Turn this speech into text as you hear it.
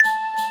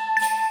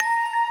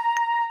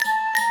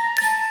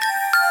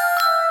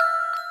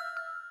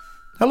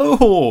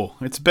Hello,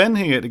 it's Ben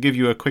here to give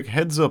you a quick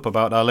heads up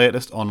about our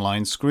latest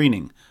online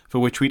screening, for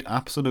which we'd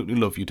absolutely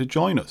love you to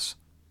join us.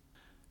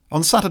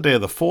 On Saturday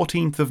the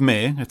 14th of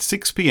May at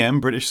 6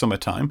 p.m. British Summer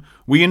Time,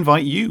 we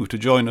invite you to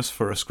join us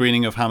for a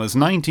screening of Hammer's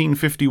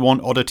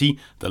 1951 oddity,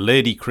 The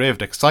Lady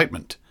Craved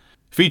Excitement,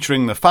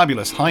 featuring the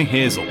fabulous High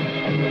Hazel.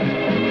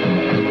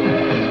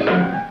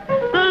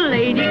 The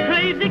lady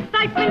craves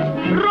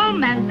excitement,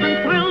 romance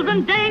and thrills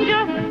and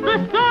danger,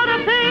 the sort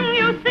of thing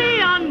you see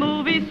on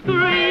movie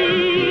screens.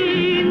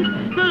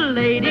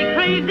 The lady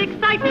craves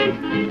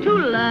excitement, to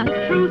learn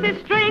the truth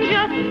is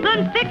stranger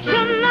than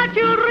fiction that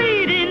you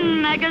read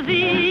in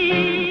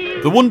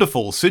magazines. The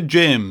wonderful Sid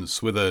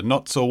James, with a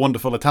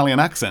not-so-wonderful Italian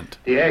accent.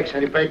 The eggs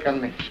and the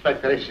bacon,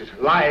 Inspector, is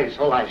lies,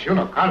 all lies. You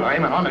know, Carlo,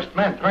 I'm an honest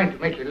man trying to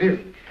make a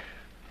living.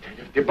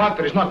 The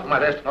butter is not for my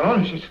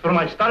restaurant, it's for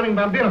my starving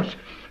bambinos.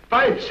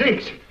 5,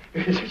 6,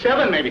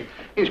 7 maybe.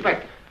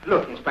 Inspector,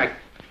 look, Inspector.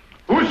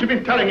 Who's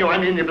been telling you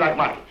I'm in the black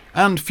market?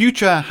 And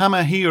future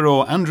Hammer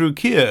hero Andrew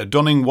Keir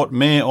donning what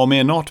may or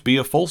may not be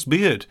a false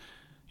beard.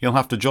 You'll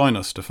have to join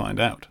us to find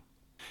out.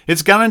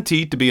 It's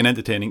guaranteed to be an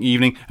entertaining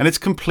evening, and it's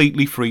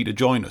completely free to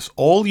join us.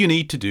 All you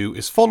need to do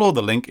is follow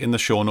the link in the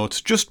show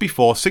notes just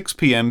before 6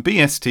 p.m.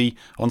 BST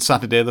on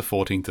Saturday the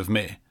 14th of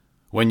May.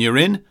 When you're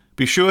in,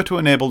 be sure to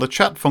enable the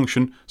chat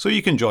function so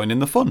you can join in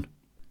the fun.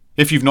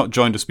 If you've not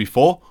joined us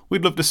before,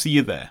 we'd love to see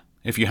you there.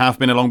 If you have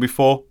been along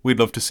before, we'd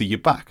love to see you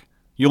back.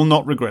 You'll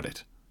not regret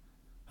it.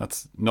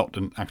 That's not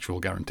an actual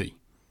guarantee.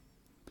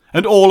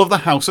 And all of the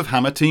House of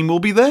Hammer team will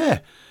be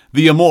there.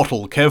 The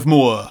immortal Kev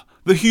Moore,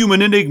 the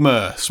human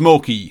enigma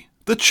Smokey,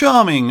 the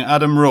charming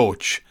Adam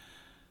Roach,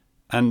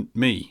 and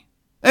me.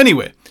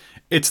 Anyway,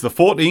 it's the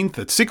 14th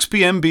at 6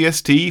 p.m.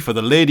 BST for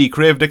The Lady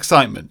Craved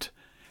Excitement.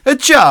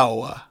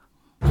 Ciao!